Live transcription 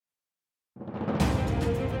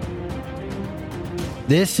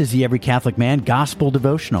This is the Every Catholic Man Gospel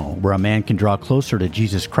Devotional, where a man can draw closer to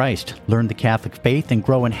Jesus Christ, learn the Catholic faith, and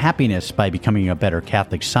grow in happiness by becoming a better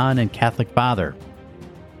Catholic son and Catholic father.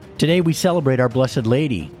 Today we celebrate our Blessed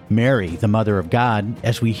Lady, Mary, the Mother of God,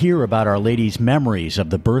 as we hear about Our Lady's memories of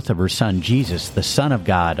the birth of her son Jesus, the Son of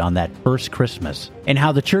God, on that first Christmas, and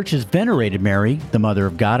how the Church has venerated Mary, the Mother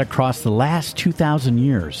of God, across the last 2,000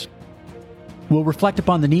 years. We'll reflect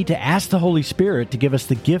upon the need to ask the Holy Spirit to give us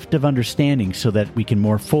the gift of understanding so that we can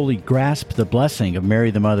more fully grasp the blessing of Mary,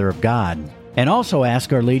 the Mother of God, and also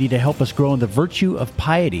ask Our Lady to help us grow in the virtue of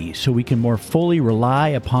piety so we can more fully rely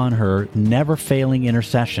upon her never-failing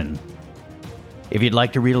intercession. If you'd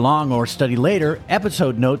like to read along or study later,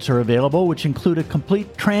 episode notes are available, which include a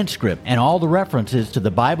complete transcript and all the references to the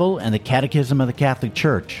Bible and the Catechism of the Catholic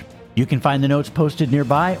Church. You can find the notes posted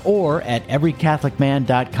nearby or at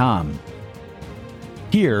everycatholicman.com.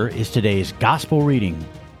 Here is today's Gospel reading.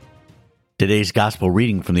 Today's Gospel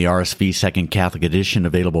reading from the RSV Second Catholic Edition,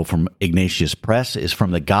 available from Ignatius Press, is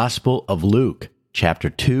from the Gospel of Luke, chapter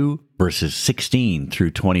 2, verses 16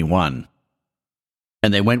 through 21.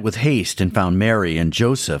 And they went with haste and found Mary and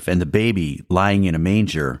Joseph and the baby lying in a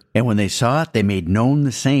manger. And when they saw it, they made known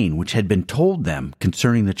the saying which had been told them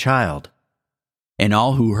concerning the child. And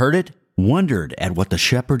all who heard it wondered at what the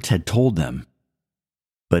shepherds had told them.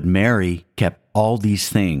 But Mary kept all these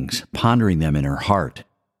things, pondering them in her heart.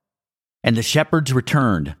 And the shepherds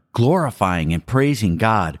returned, glorifying and praising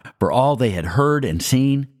God for all they had heard and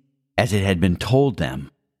seen, as it had been told them.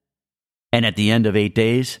 And at the end of 8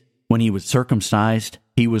 days, when he was circumcised,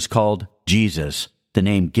 he was called Jesus, the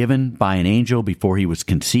name given by an angel before he was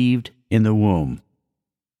conceived in the womb.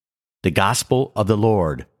 The Gospel of the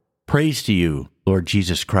Lord. Praise to you, Lord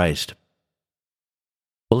Jesus Christ.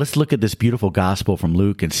 Well, let's look at this beautiful gospel from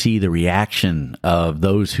Luke and see the reaction of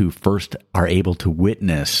those who first are able to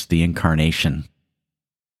witness the incarnation.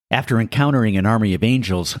 After encountering an army of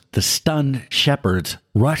angels, the stunned shepherds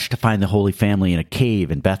rush to find the Holy Family in a cave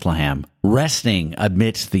in Bethlehem, resting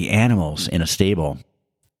amidst the animals in a stable.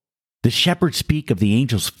 The shepherds speak of the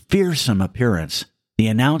angels' fearsome appearance, the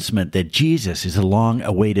announcement that Jesus is the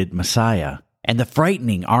long-awaited Messiah, and the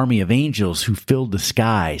frightening army of angels who filled the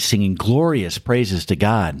sky, singing glorious praises to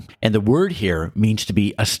God. And the word here means to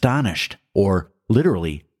be astonished, or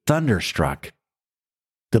literally thunderstruck.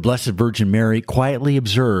 The Blessed Virgin Mary quietly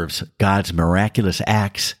observes God's miraculous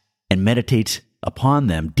acts and meditates upon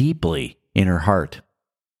them deeply in her heart.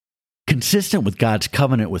 Consistent with God's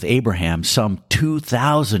covenant with Abraham some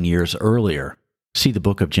 2,000 years earlier, see the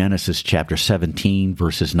book of Genesis chapter 17,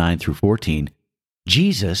 verses 9 through 14,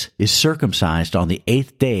 Jesus is circumcised on the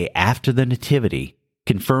 8th day after the Nativity,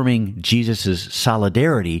 confirming Jesus'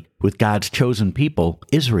 solidarity with God's chosen people,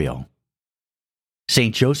 Israel.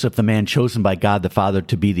 Saint Joseph, the man chosen by God the Father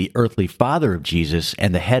to be the earthly father of Jesus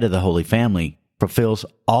and the head of the Holy Family, fulfills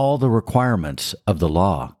all the requirements of the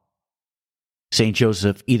law. Saint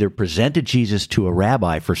Joseph either presented Jesus to a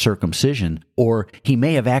rabbi for circumcision, or he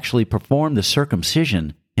may have actually performed the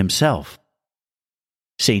circumcision himself.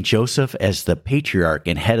 Saint Joseph, as the patriarch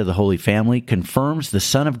and head of the Holy Family, confirms the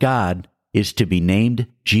Son of God is to be named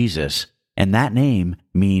Jesus, and that name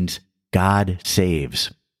means God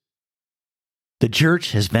saves. The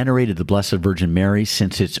Church has venerated the Blessed Virgin Mary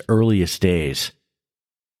since its earliest days.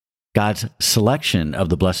 God's selection of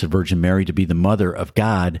the Blessed Virgin Mary to be the Mother of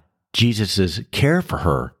God, Jesus' care for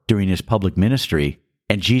her during his public ministry,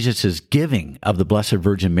 and Jesus' giving of the Blessed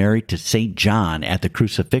Virgin Mary to St. John at the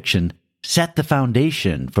crucifixion set the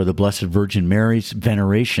foundation for the Blessed Virgin Mary's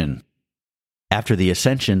veneration. After the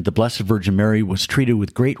Ascension, the Blessed Virgin Mary was treated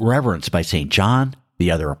with great reverence by St. John,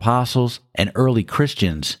 the other apostles, and early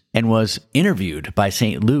Christians, and was interviewed by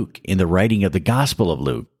St. Luke in the writing of the Gospel of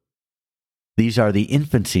Luke. These are the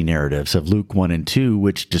infancy narratives of Luke 1 and 2,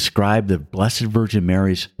 which describe the Blessed Virgin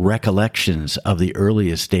Mary's recollections of the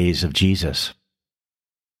earliest days of Jesus.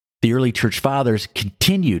 The early Church Fathers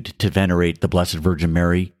continued to venerate the Blessed Virgin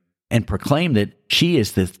Mary and proclaim that she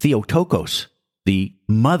is the Theotokos, the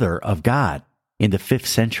Mother of God, in the 5th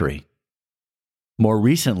century. More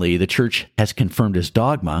recently, the Church has confirmed as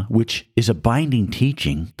dogma, which is a binding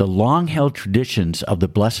teaching, the long-held traditions of the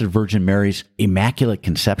Blessed Virgin Mary's Immaculate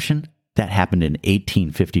Conception, that happened in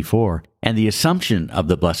 1854, and the Assumption of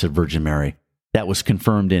the Blessed Virgin Mary, that was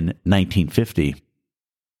confirmed in 1950.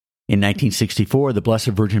 In 1964, the Blessed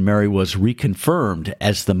Virgin Mary was reconfirmed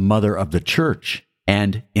as the Mother of the Church,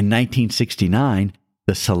 and in 1969,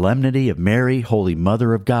 the Solemnity of Mary, Holy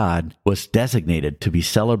Mother of God, was designated to be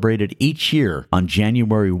celebrated each year on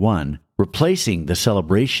January 1, replacing the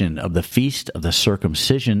celebration of the Feast of the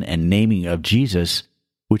Circumcision and Naming of Jesus,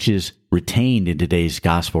 which is retained in today's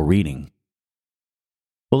Gospel reading.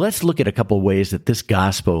 Well, let's look at a couple of ways that this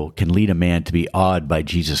gospel can lead a man to be awed by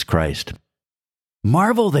Jesus Christ.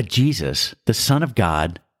 Marvel that Jesus, the Son of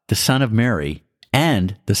God, the Son of Mary,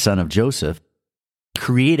 and the Son of Joseph,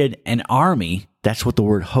 created an army, that's what the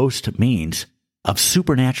word host means, of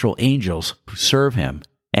supernatural angels who serve him,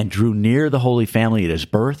 and drew near the Holy Family at his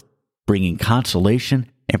birth, bringing consolation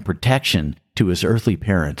and protection to his earthly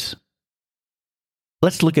parents.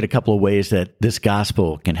 Let's look at a couple of ways that this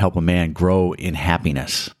gospel can help a man grow in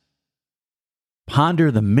happiness. Ponder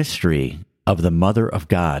the mystery of the Mother of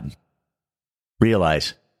God.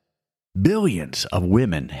 Realize billions of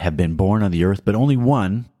women have been born on the earth, but only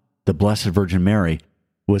one, the Blessed Virgin Mary,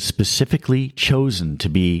 was specifically chosen to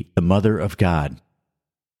be the Mother of God.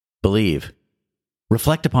 Believe.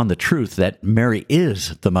 Reflect upon the truth that Mary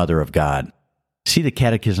is the Mother of God. See the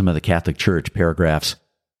Catechism of the Catholic Church, paragraphs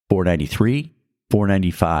 493,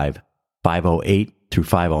 495, 508 through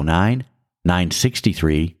 509,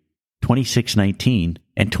 963, 2619,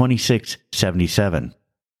 and 2677.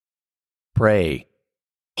 Pray.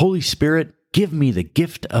 Holy Spirit, give me the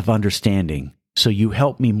gift of understanding, so you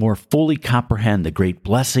help me more fully comprehend the great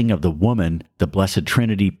blessing of the woman the Blessed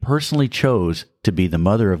Trinity personally chose to be the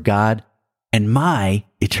Mother of God and my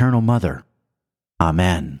eternal Mother.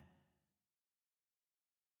 Amen.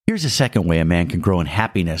 Here's a second way a man can grow in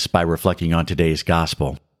happiness by reflecting on today's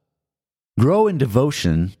gospel. Grow in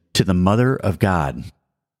devotion to the Mother of God.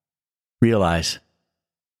 Realize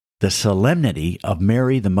the solemnity of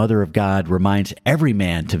Mary, the Mother of God, reminds every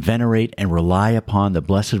man to venerate and rely upon the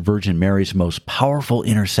Blessed Virgin Mary's most powerful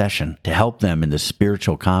intercession to help them in the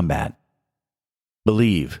spiritual combat.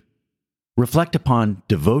 Believe. Reflect upon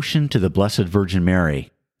devotion to the Blessed Virgin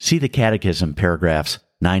Mary. See the Catechism, paragraphs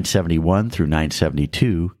 971 through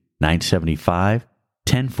 972, 975,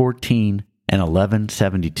 1014, and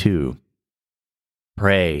 1172.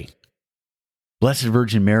 Pray. Blessed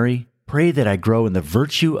Virgin Mary, pray that I grow in the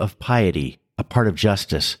virtue of piety, a part of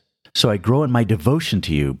justice, so I grow in my devotion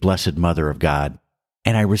to you, Blessed Mother of God,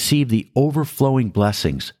 and I receive the overflowing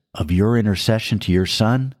blessings of your intercession to your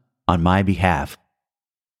Son on my behalf.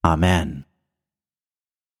 Amen.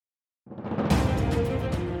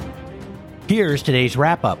 Here's today's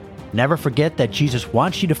wrap-up. Never forget that Jesus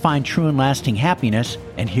wants you to find true and lasting happiness,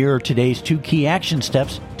 and here are today's 2 key action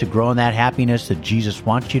steps to grow in that happiness that Jesus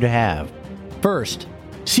wants you to have. First,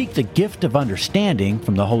 seek the gift of understanding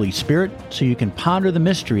from the Holy Spirit so you can ponder the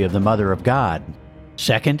mystery of the Mother of God.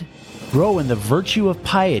 Second, grow in the virtue of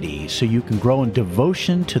piety so you can grow in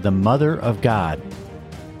devotion to the Mother of God.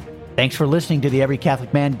 Thanks for listening to the Every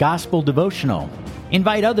Catholic Man Gospel Devotional.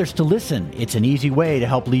 Invite others to listen. It's an easy way to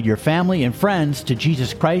help lead your family and friends to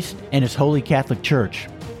Jesus Christ and His Holy Catholic Church.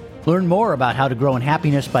 Learn more about how to grow in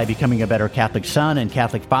happiness by becoming a better Catholic son and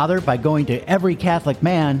Catholic father by going to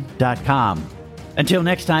everycatholicman.com. Until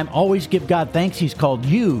next time, always give God thanks He's called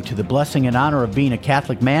you to the blessing and honor of being a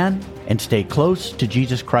Catholic man, and stay close to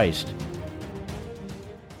Jesus Christ.